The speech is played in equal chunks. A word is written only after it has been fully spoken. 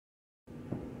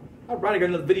All right, I got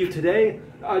another video today.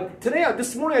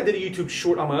 This morning I did a YouTube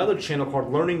short on my other channel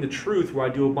called Learning the Truth, where I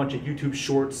do a bunch of YouTube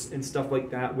shorts and stuff like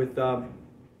that with,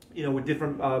 with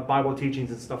different Bible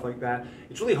teachings and stuff like that.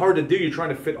 It's really hard to do. You're trying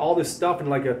to fit all this stuff in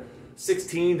like a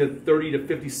 16 to 30 to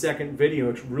 50 second video.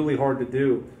 It's really hard to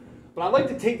do. But I like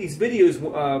to take these videos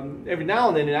every now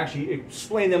and then and actually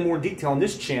explain them more in detail on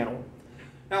this channel.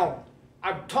 Now,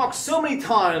 I've talked so many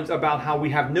times about how we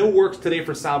have no works today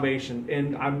for salvation,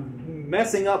 and I'm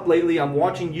messing up lately. I'm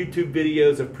watching YouTube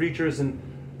videos of preachers, and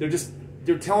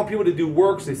they're telling people to do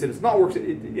works. They said it's not works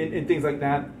and things like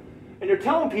that. And they're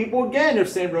telling people, again, they're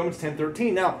saying Romans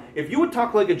 10:13. Now, if you would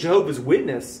talk like a Jehovah's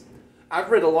Witness, I've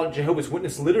read a lot of Jehovah's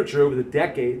Witness literature over the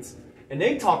decades, and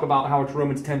they talk about how it's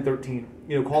Romans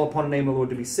 10:13. Call upon the name of the Lord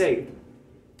to be saved.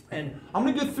 And I'm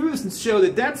going to go through this and show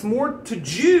that that's more to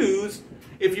Jews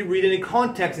if you read it in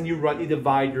context and you rightly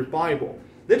divide your Bible.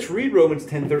 Let's read Romans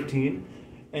 10:13,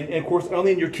 and of course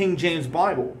only in your King James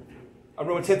Bible.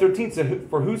 Romans 10:13 says,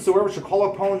 "For whosoever shall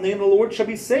call upon the name of the Lord shall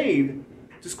be saved."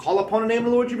 Just call upon the name of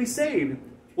the Lord, you'll be saved.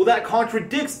 Well, that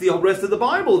contradicts the rest of the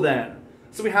Bible then.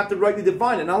 So we have to rightly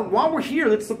divide it. Now, while we're here,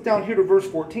 let's look down here to verse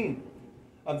 14.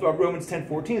 Of Romans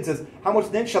 10:14, it says, "How much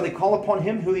then shall they call upon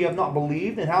him who they have not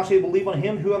believed? And how shall they believe on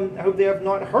him who they have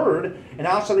not heard? And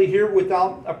how shall they hear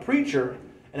without a preacher?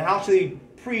 And how shall they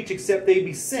preach except they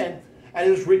be sent? And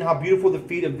it is written, how beautiful the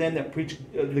feet of them that preach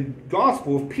the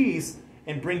gospel of peace,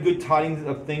 and bring good tidings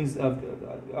of things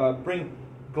bring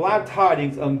glad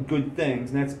tidings of good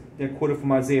things." And that's quoted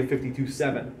from Isaiah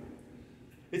 52:7.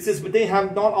 It says, "But they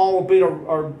have not all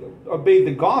obeyed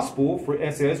the gospel, for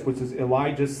SS, which is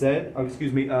Elijah said,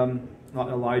 not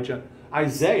Elijah,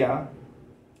 Isaiah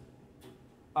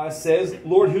says,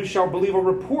 Lord, who shall believe our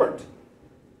report?"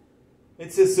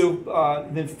 It says, "So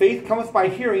then faith cometh by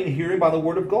hearing, and hearing by the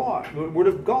word of God." The word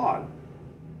of God.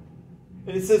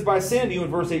 And it says, "By saying to you,"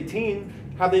 in verse 18,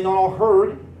 "have they not all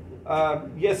heard?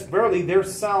 Yes, verily, their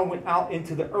sound went out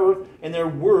into the earth, and their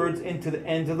words into the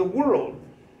ends of the world."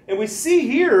 And we see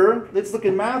here, let's look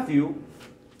at Matthew.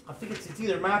 I think it's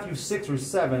either Matthew 6 or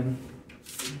 7,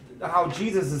 how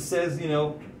Jesus says,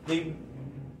 they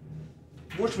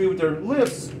worship me with their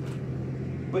lips,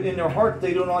 but in their heart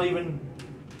they do not even.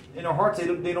 In their hearts they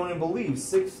don't even believe.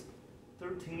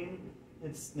 6:13.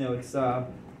 It's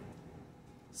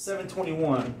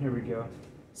 7:21. Here we go.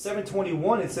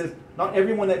 7:21. It says, "Not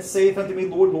everyone that saith unto me,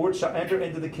 Lord, Lord, shall enter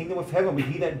into the kingdom of heaven, but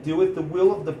he that doeth the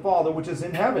will of the Father which is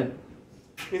in heaven."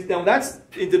 Now that's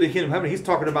into the kingdom of heaven. He's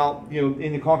talking about,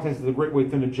 in the context of the great white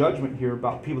throne of judgment here,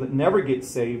 about people that never get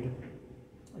saved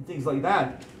and things like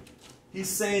that. He's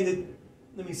saying that.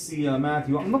 Let me see,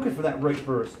 Matthew. I'm looking for that right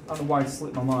verse. I don't know why it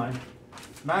slipped my mind.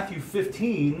 Matthew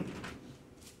 15,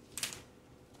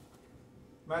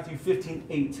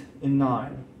 8 and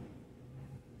 9.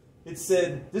 It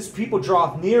said, "This people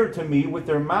draweth near to me with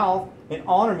their mouth, and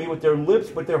honor me with their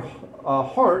lips, but their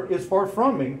heart is far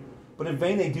from me. But in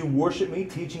vain they do worship me,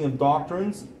 teaching of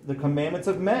doctrines, the commandments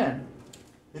of men."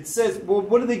 It says, well,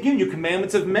 what are they giving you?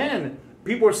 Commandments of men.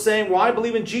 People are saying, well, I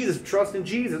believe in Jesus, trust in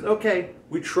Jesus. Okay,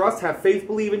 we trust, have faith,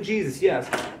 believe in Jesus, yes.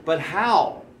 But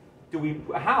how?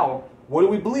 How? What do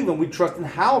we believe in? We trust in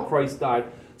how Christ died.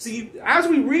 See, as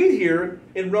we read here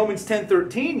in Romans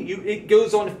 10:13, it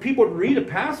goes on. If people would read it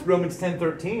past Romans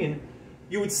 10:13,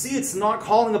 you would see it's not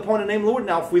calling upon the name of the Lord.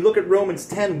 Now, if we look at Romans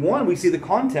 10:1, we see the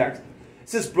context. It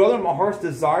says, "Brother, my heart's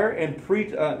desire and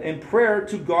prayer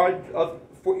to God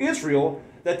for Israel,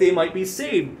 that they might be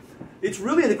saved." It's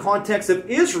really in the context of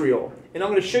Israel. And I'm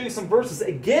going to show you some verses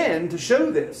again to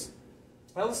show this.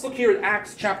 Now let's look here at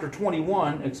Acts chapter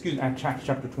 21. Acts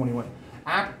chapter 21.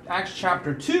 Acts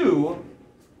chapter 2,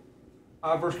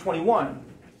 verse 21.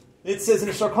 It says, "And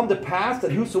it shall come to pass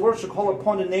that whosoever shall call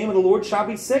upon the name of the Lord shall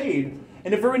be saved."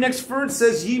 And the very next verse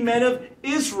says, "Ye men of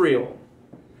Israel."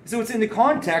 So it's in the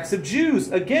context of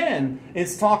Jews again.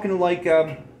 It's talking like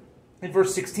in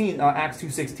verse 16, Acts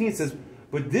 2:16, it says,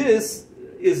 "But this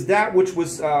is that which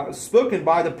was spoken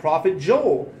by the prophet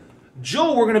Joel."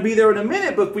 Joel, we're going to be there in a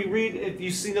minute, but if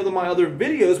you've seen my other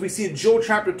videos, we see in Joel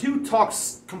chapter 2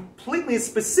 talks completely and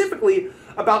specifically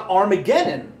about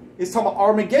Armageddon. It's talking about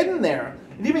Armageddon there.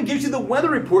 It even gives you the weather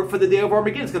report for the day of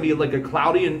Armageddon. It's going to be like a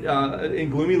cloudy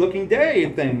and gloomy looking day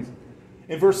and things.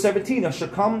 In verse 17, "It shall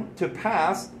come to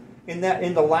pass in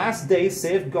the last days,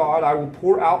 saith God, I will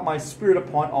pour out my spirit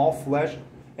upon all flesh,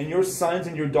 and your sons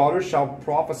and your daughters shall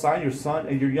prophesy, and your son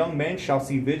and your young men shall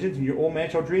see visions, and your old man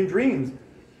shall dream dreams."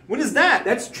 When is that?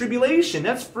 That's tribulation.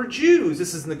 That's for Jews.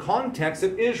 This is in the context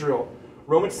of Israel.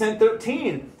 Romans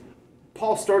 10:13.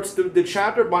 Paul starts the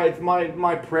chapter by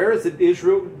my prayer is that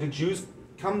Israel, the Jews,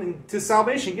 come to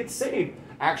salvation, get saved.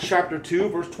 Acts chapter 2,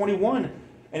 verse 21.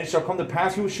 And it shall come to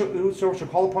pass, whosoever shall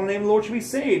call upon the name of the Lord shall be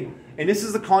saved. And this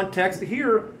is the context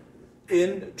here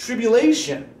in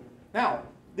tribulation. Now,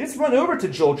 let's run over to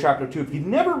Joel chapter 2. If you've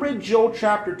never read Joel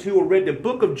chapter 2 or read the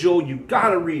book of Joel, you've got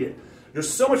to read it. There's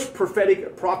so much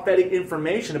prophetic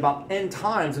information about end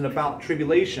times and about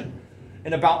tribulation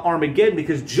and about Armageddon,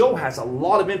 because Joel has a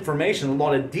lot of information, a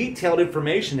lot of detailed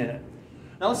information in it.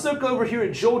 Now let's look over here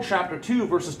at Joel chapter 2,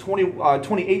 verses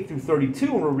 28 through 32,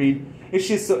 and we'll read,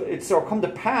 it shall come to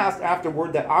pass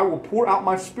afterward that I will pour out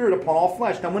my spirit upon all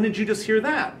flesh. Now when did you just hear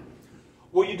that?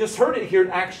 Well, you just heard it here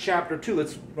in Acts chapter 2.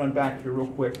 Let's run back here real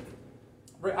quick.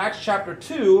 Acts chapter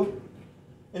 2,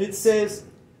 and it says,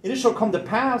 and it shall come to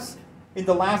pass in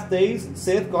the last days,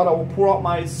 saith God, I will pour out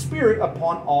my spirit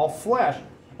upon all flesh.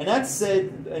 And that's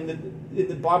said, and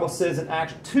the Bible says in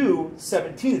Acts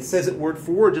 2:17, it says it word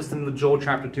for word, just in the Joel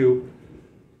chapter 2,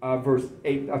 verse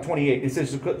 28. It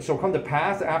says, it shall come to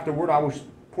pass afterward, I will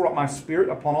pour out my spirit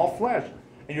upon all flesh.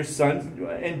 And your sons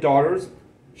and daughters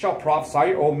shall prophesy,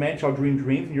 your old men shall dream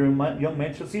dreams, and your young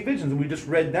men shall see visions. And we just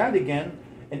read that again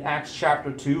in Acts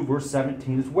chapter 2, verse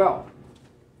 17 as well.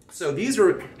 So these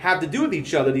have to do with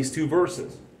each other, these two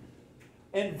verses.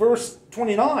 And verse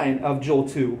 29 of Joel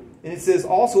 2, and it says,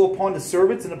 also upon the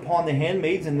servants and upon the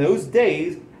handmaids in those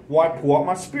days will I pour out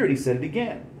my spirit. He said it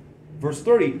again. Verse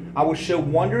 30, I will show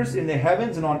wonders in the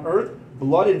heavens and on earth,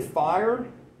 blood and fire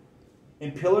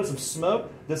and pillars of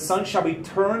smoke. The sun shall be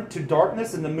turned to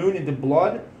darkness and the moon into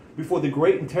blood before the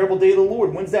great and terrible day of the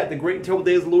Lord. When's that? The great and terrible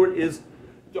day of the Lord is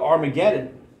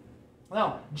Armageddon.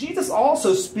 Now, Jesus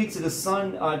also speaks of the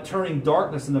sun turning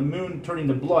darkness and the moon turning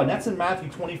to blood. And that's in Matthew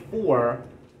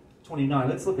 24:29.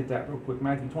 Let's look at that real quick.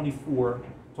 Matthew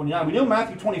 24:29. We know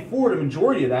Matthew 24, the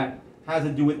majority of that has to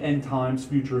do with end times,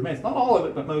 future events. Not all of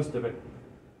it, but most of it.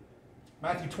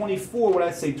 Matthew 24, what did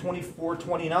I say?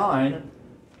 24:29.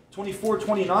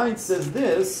 24:29 says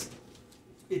this.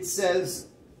 It says,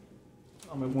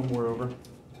 I'll make one more over.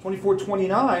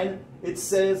 24:29, it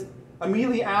says,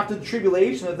 immediately after the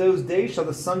tribulation of those days shall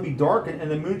the sun be darkened, and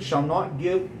the moon shall not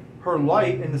give her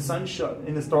light, and the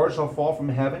stars shall fall from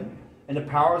heaven, and the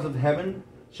powers of heaven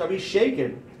shall be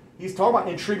shaken. He's talking about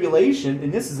in tribulation,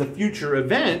 and this is a future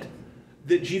event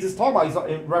that Jesus talked about. He's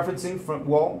referencing from,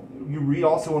 well, you read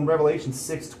also in Revelation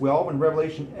 6:12 and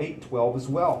Revelation 8:12 as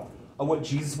well, of what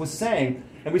Jesus was saying.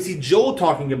 And we see Joel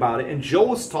talking about it, and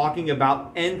Joel is talking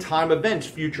about end time events,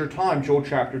 future time, Joel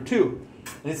chapter 2.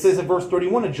 And it says in verse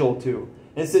 31 of Joel 2,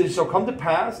 and it says, it shall come to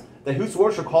pass that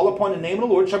whosoever shall call upon the name of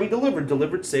the Lord shall be delivered.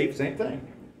 Delivered, saved, same thing.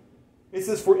 It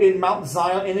says, for in Mount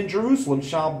Zion and in Jerusalem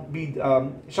shall be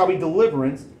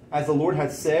deliverance, as the Lord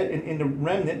hath said, and in the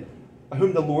remnant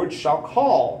whom the Lord shall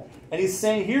call. And he's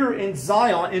saying here in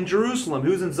Zion, in Jerusalem.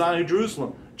 Who's in Zion and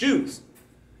Jerusalem? Jews.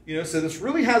 You know, so this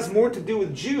really has more to do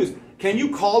with Jews. Can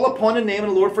you call upon the name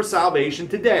of the Lord for salvation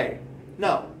today?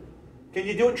 No. Can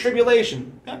you do it in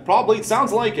tribulation? Yeah, probably. It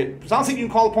sounds like it. It sounds like you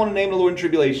can call upon the name of the Lord in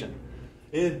tribulation.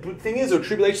 And the thing is, though,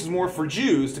 tribulation is more for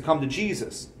Jews to come to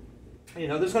Jesus. You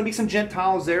know, there's going to be some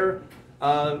Gentiles there.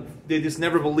 They just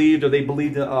never believed, or they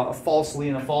believed falsely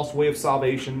in a false way of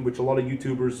salvation, which a lot of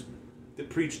YouTubers that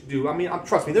preach do. I mean,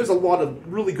 trust me, there's a lot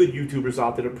of really good YouTubers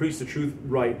out there that preach the truth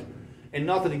right. And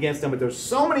nothing against them, but there's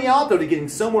so many out there that are getting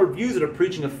so more views that are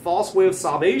preaching a false way of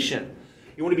salvation.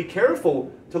 You want to be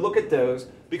careful to look at those,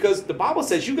 because the Bible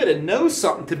says you got to know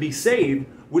something to be saved,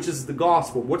 which is the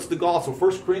gospel. What's the gospel?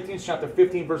 1 Corinthians chapter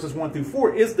 15, verses 1 through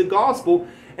 4 is the gospel.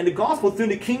 And the gospel through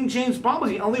the King James Bible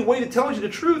is the only way to tell you the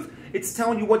truth. It's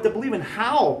telling you what to believe and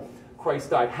how Christ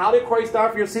died. How did Christ die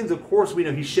for your sins? Of course we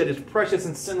know he shed his precious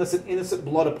and sinless and innocent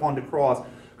blood upon the cross.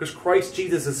 Because Christ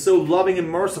Jesus is so loving and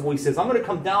merciful. He says, I'm going to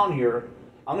come down here.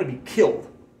 I'm going to be killed.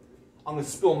 I'm going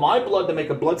to spill my blood to make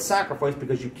a blood sacrifice,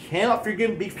 because you cannot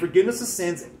be forgiveness of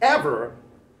sins ever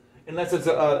unless it's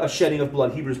a shedding of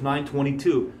blood. Hebrews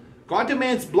 9:22. God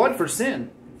demands blood for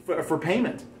sin, for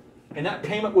payment. And that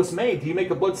payment was made. Do you make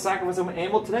a blood sacrifice of an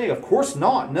animal today? Of course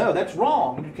not. No, that's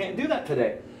wrong. You can't do that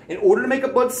today. In order to make a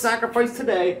blood sacrifice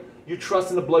today, you trust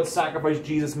in the blood sacrifice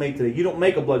Jesus made today. You don't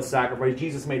make a blood sacrifice.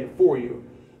 Jesus made it for you.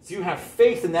 So you have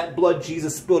faith in that blood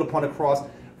Jesus spilled upon the cross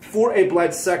for a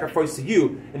blood sacrifice to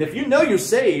you. And if you know you're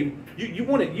saved, you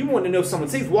want to know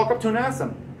someone's saved, walk up to them and ask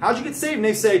them, how'd you get saved? And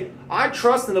they say, I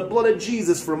trust in the blood of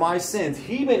Jesus for my sins.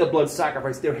 He made a blood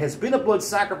sacrifice. There has been a blood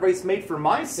sacrifice made for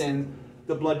my sins.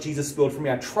 The blood Jesus spilled for me.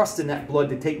 I trust in that blood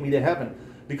to take me to heaven,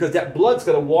 because that blood's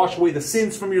going to wash away the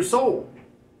sins from your soul.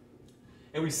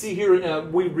 And we see here,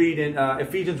 we read in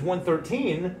Ephesians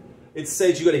 1:13, it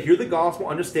says you got to hear the gospel,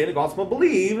 understand the gospel,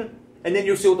 believe, and then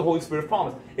you'll see what the Holy Spirit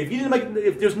promised.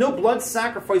 If there's no blood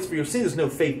sacrifice for your sin, there's no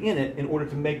faith in it in order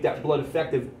to make that blood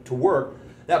effective to work.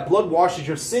 That blood washes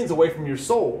your sins away from your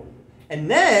soul. And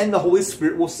then the Holy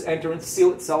Spirit will enter and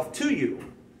seal itself to you.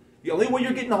 The only way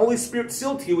you're getting the Holy Spirit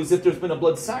sealed to you is if there's been a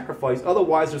blood sacrifice.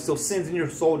 Otherwise, there's still sins in your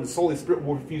soul, and the Holy Spirit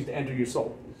will refuse to enter your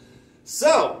soul.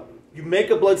 So, you make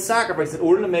a blood sacrifice in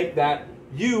order to make that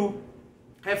you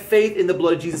have faith in the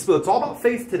blood of Jesus. It's all about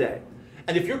faith today.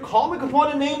 And if you're calling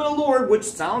upon the name of the Lord, which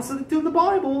sounds like it's in the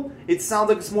Bible, it sounds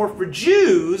like it's more for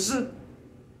Jews,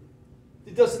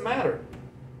 it doesn't matter.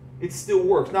 It still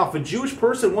works. Now, if a Jewish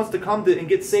person wants to come to and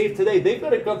get saved today, they've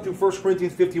got to come through 1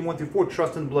 Corinthians 15, 1-4,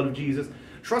 trust in the blood of Jesus.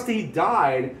 Trust that he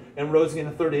died and rose again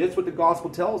the third day. That's what the gospel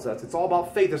tells us. It's all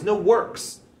about faith. There's no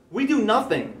works. We do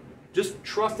nothing. Just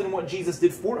trust in what Jesus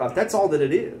did for us. That's all that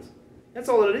it is. That's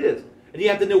all that it is. And you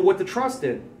have to know what to trust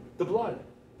in. The blood.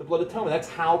 The blood atonement. That's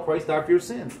how Christ died for your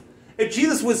sins. If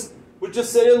Jesus would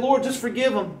just say, hey, Lord, just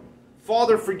forgive him.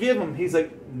 Father, forgive him. He's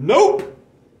like, nope.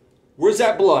 Where's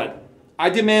that blood? I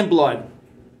demand blood.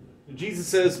 And Jesus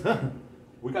says,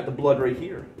 we got the blood right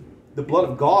here. The blood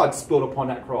of God spilled upon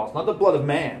that cross, not the blood of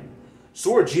man.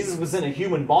 Sure, Jesus was in a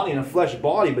human body, in a flesh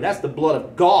body, but that's the blood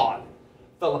of God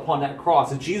fell upon that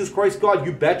cross. Is Jesus Christ God?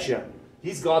 You betcha.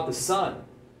 He's God the Son.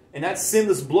 And that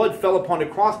sinless blood fell upon the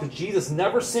cross because Jesus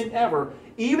never sinned ever.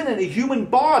 Even in a human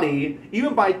body,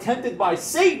 even by tempted by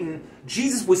Satan,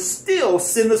 Jesus was still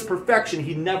sinless perfection.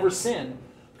 He never sinned.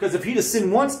 Because if he'd have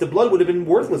sinned once, the blood would have been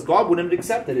worthless. God wouldn't have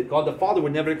accepted it. God the Father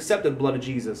would never have accepted the blood of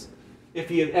Jesus if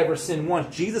he had ever sinned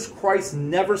once. Jesus Christ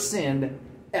never sinned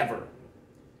ever.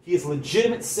 He is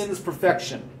legitimate sinless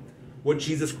perfection, what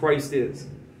Jesus Christ is.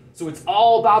 So it's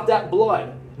all about that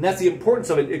blood. And that's the importance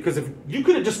of it. Because if you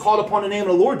could have just called upon the name of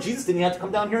the Lord, Jesus didn't have to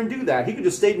come down here and do that. He could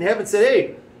just stay in heaven and say,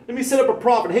 hey, let me set up a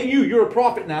prophet. Hey, you're a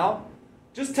prophet now.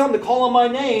 Just tell him to call on my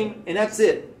name, and that's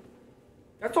it.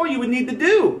 That's all you would need to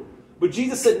do. But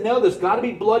Jesus said, no, there's got to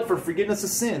be blood for forgiveness of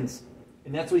sins.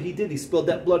 And that's what he did. He spilled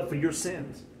that blood for your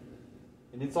sins.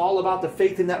 And it's all about the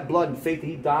faith in that blood and faith that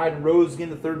he died and rose again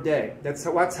the third day. That's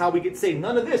how we get saved.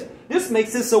 None of this. This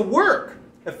makes this a work.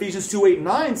 Ephesians 2, 8, and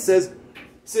 9 says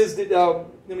that,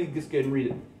 let me just go ahead and read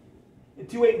it. In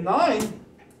 2, 8, and 9, it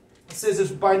says,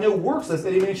 there's by no works lest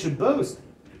any man should boast.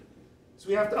 So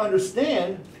we have to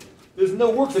understand there's no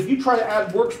works. If you try to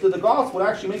add works to the gospel, it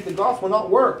actually makes the gospel not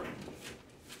work.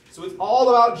 So it's all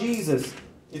about Jesus.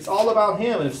 It's all about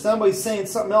him. And if somebody's saying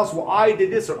something else, well, I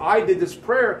did this or I did this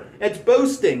prayer, it's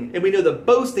boasting. And we know that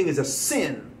boasting is a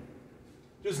sin.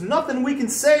 There's nothing we can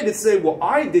say to say, well,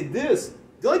 I did this.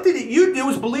 The only thing that you do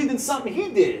is believe in something he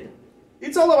did.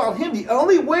 It's all about him. The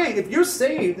only way, if you're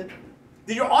saved,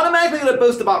 then you're automatically going to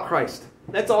boast about Christ.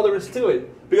 That's all there is to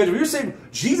it. Because if you're saying,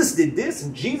 Jesus did this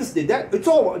and Jesus did that, it's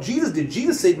all what Jesus did.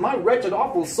 Jesus saved my wretched,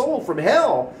 awful soul from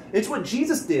hell. It's what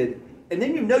Jesus did. And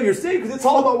then you know you're saved because it's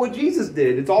all about what Jesus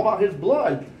did. It's all about his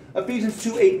blood. Ephesians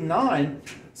 2, 8, and 9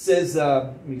 says,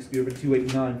 let me skip over 2, 8,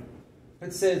 and 9.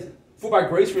 It says, for by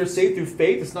grace we are saved through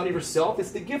faith. It's not of yourself.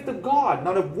 It's the gift of God,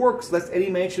 not of works, lest any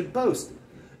man should boast.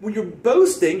 When you're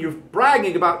boasting, you're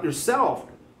bragging about yourself.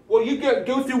 Well, you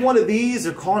go through one of these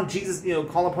or call Jesus,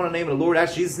 call upon the name of the Lord,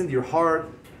 ask Jesus into your heart,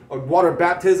 or water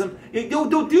baptism. You'll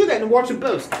do that and watch him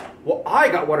boast. Well, I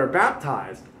got water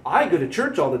baptized. I go to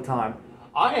church all the time.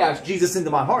 I asked Jesus into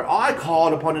my heart. I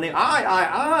called upon the name.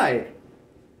 I.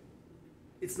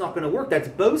 It's not going to work. That's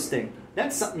boasting.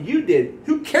 That's something you did.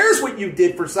 Who cares what you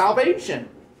did for salvation?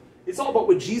 It's all about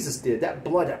what Jesus did. That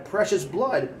blood, that precious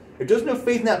blood. If there's no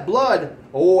faith in that blood,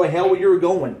 oh, hell you're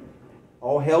going.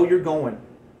 Oh, hell you're going.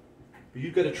 But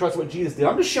you've got to trust what Jesus did.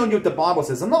 I'm just showing you what the Bible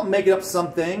says. I'm not making up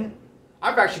something.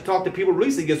 I've actually talked to people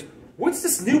recently. He goes, what's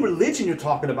this new religion you're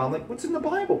talking about? I'm like, what's in the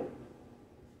Bible?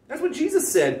 That's what Jesus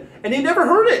said. And they never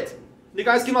heard it. The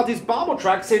guys came out these Bible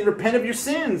tracts saying, repent of your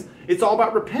sins. It's all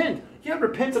about repent. Yeah,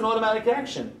 repent's an automatic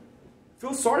action.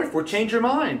 Feel sorry for it. Change your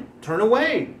mind. Turn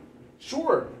away.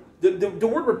 Sure. The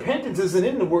word repentance isn't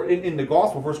in the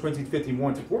gospel, 1 Corinthians 15,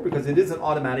 1-4, because it is an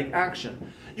automatic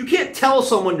action. You can't tell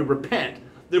someone to repent.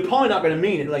 They're probably not going to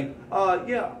mean it. Like,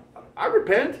 yeah, I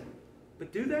repent.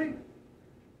 But do they?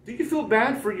 Do you feel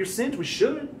bad for your sins? We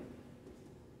should.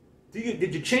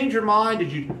 Did you change your mind?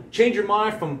 Did you change your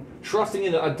mind from trusting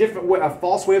in a different way, a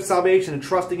false way of salvation, and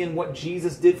trusting in what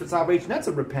Jesus did for salvation? That's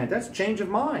a repent. That's a change of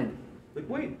mind. Like,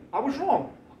 wait, I was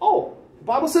wrong. Oh, the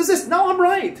Bible says this. Now I'm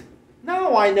right.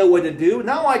 Now I know what to do.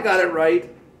 Now I got it right.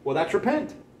 Well, that's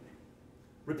repent.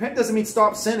 Repent doesn't mean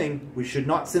stop sinning. We should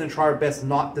not sin and try our best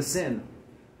not to sin.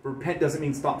 Repent doesn't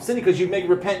mean stop sinning, because you make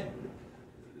repent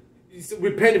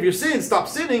of your sins, stop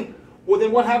sinning. Well,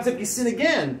 then what happens if you sin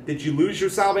again? Did you lose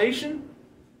your salvation?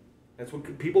 That's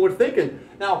what people are thinking.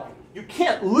 Now, you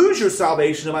can't lose your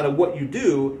salvation no matter what you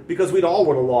do, because we'd all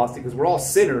would have lost it, because we're all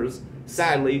sinners,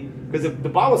 sadly. Because the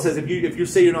Bible says if you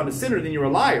say you're not a sinner, then you're a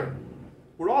liar.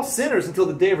 We're all sinners until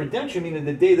the day of redemption, meaning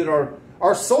the day that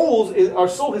our soul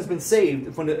has been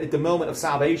saved at the moment of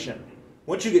salvation.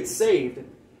 Once you get saved.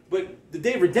 But the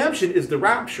day of redemption is the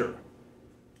rapture.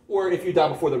 Or if you die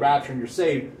before the rapture and you're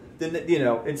saved, then,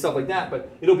 and stuff like that.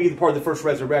 But it'll be part of the first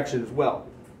resurrection as well.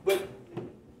 But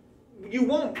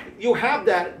you'll have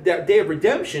that day of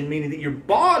redemption, meaning that your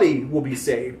body will be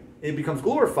saved. And it becomes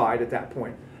glorified at that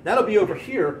point. That'll be over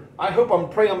here. I hope I'm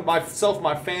praying myself,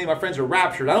 my family, my friends are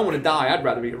raptured. I don't want to die. I'd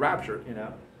rather be raptured,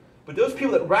 But those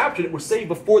people that raptured, that were saved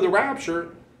before the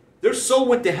rapture, their soul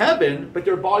went to heaven, but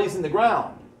their body's in the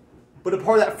ground. But a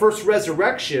part of that first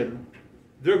resurrection,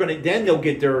 they'll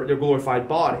get their glorified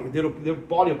body. Their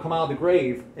body will come out of the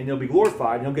grave, and they'll be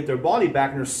glorified, and they'll get their body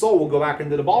back, and their soul will go back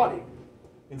into the body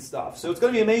and stuff. So it's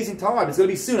going to be an amazing time. It's going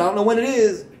to be soon. I don't know when it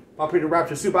is. I'll pray to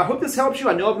rapture soon. But I hope this helps you.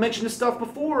 I know I've mentioned this stuff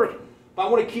before, but I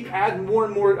want to keep adding more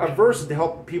and more verses to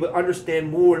help people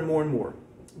understand more and more and more.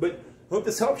 But I hope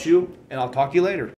this helps you, and I'll talk to you later.